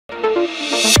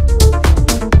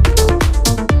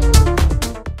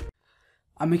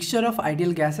A mixture of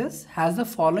ideal gases has the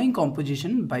following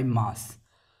composition by mass.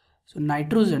 So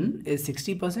nitrogen is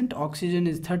 60%, oxygen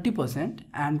is 30%,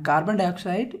 and carbon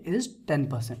dioxide is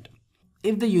 10%.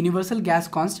 If the universal gas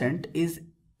constant is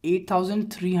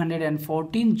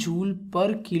 8314 joule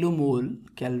per kilomole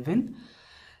Kelvin,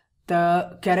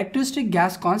 the characteristic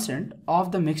gas constant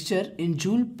of the mixture in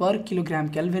joule per kilogram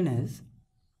Kelvin is,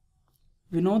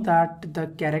 we know that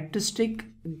the characteristic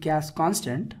gas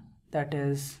constant, that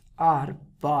is R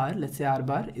bar, let's say R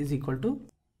bar is equal to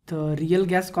the real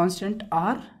gas constant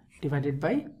R divided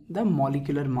by the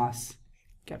molecular mass,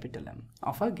 capital M,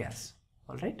 of a gas.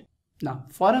 Alright. Now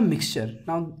for a mixture,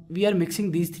 now we are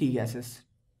mixing these three gases,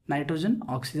 nitrogen,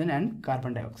 oxygen and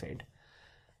carbon dioxide.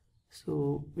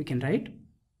 So we can write,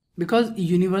 because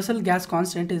universal gas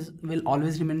constant will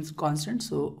always remain constant,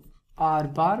 so R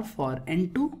bar for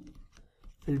N2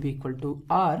 will be equal to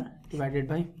R divided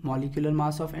by molecular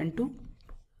mass of N2.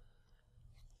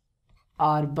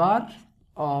 R bar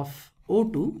of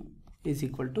O2 is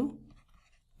equal to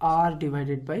R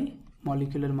divided by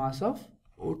molecular mass of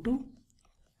O2,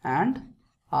 and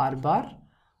R bar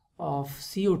of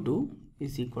CO2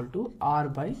 is equal to R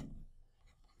by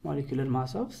molecular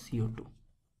mass of CO2.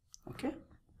 Okay.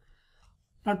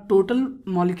 Now total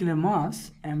molecular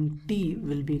mass Mt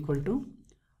will be equal to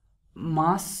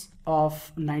mass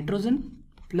of nitrogen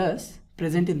plus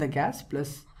present in the gas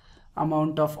plus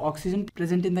amount of oxygen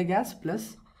present in the gas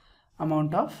plus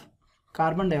amount of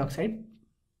carbon dioxide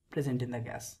present in the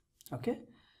gas. Okay.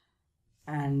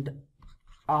 And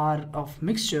R of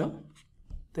mixture,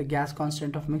 the gas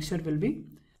constant of mixture will be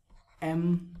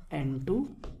Mn2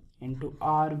 into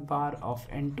R bar of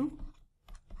N2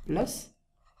 plus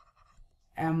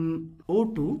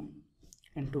MO2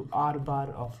 into R bar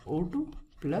of O2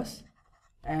 plus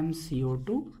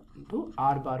MCO2 into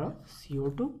R bar of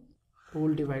CO2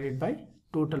 whole divided by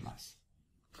total mass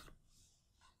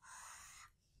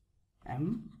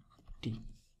Mt.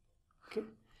 Okay.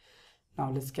 Now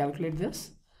let's calculate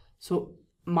this. So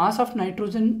mass of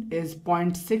nitrogen is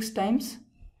 0.6 times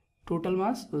total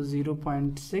mass, so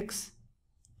 0.6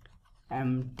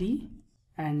 Mt,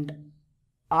 and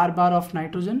R bar of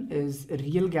nitrogen is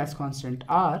real gas constant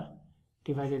R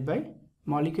divided by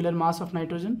molecular mass of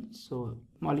nitrogen, so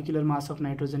molecular mass of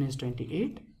nitrogen is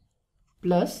 28,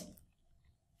 plus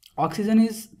oxygen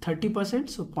is 30%,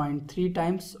 so 0.3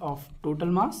 times of total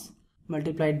mass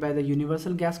multiplied by the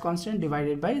universal gas constant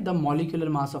divided by the molecular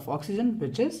mass of oxygen,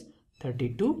 which is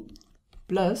 32,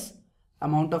 plus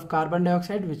amount of carbon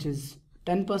dioxide, which is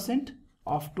 10%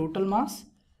 of total mass,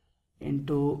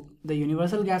 into the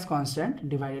universal gas constant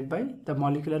divided by the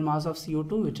molecular mass of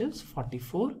CO2, which is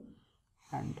 44,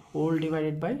 and whole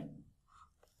divided by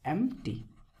Mt,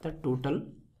 the total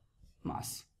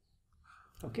mass.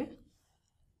 Okay.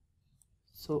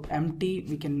 So Mt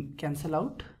we can cancel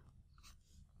out,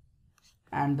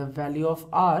 and the value of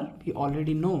R we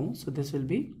already know, so this will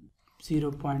be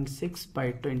 0.6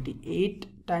 by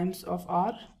 28 times of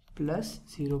R plus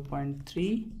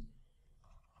 0.3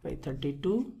 by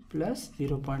 32 plus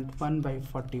 0.1 by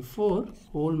 44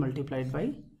 whole multiplied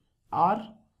by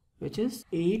R, which is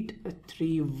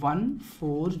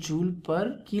 8314 joule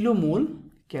per kilomole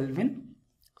Kelvin.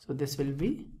 So this will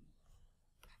be,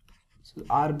 so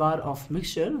R bar of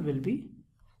mixture will be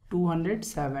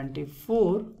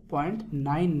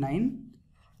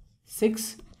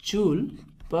 274.996 joule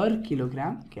per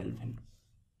kilogram Kelvin.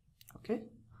 Okay.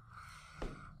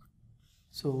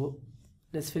 So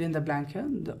let's fill in the blank here.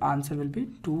 The answer will be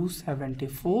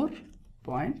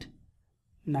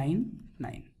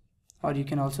 274.99, or you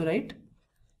can also write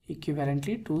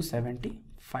equivalently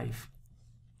 275.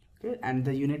 Okay, and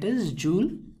the unit is joule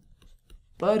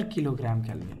per kilogram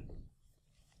Kelvin.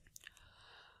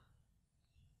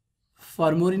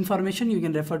 For more information, you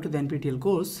can refer to the NPTEL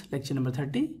course, lecture number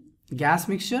 30, Gas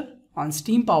Mixture on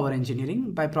Steam Power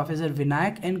Engineering by Professor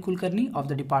Vinayak N. Kulkarni of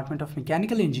the Department of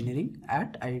Mechanical Engineering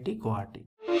at IIT Guwahati.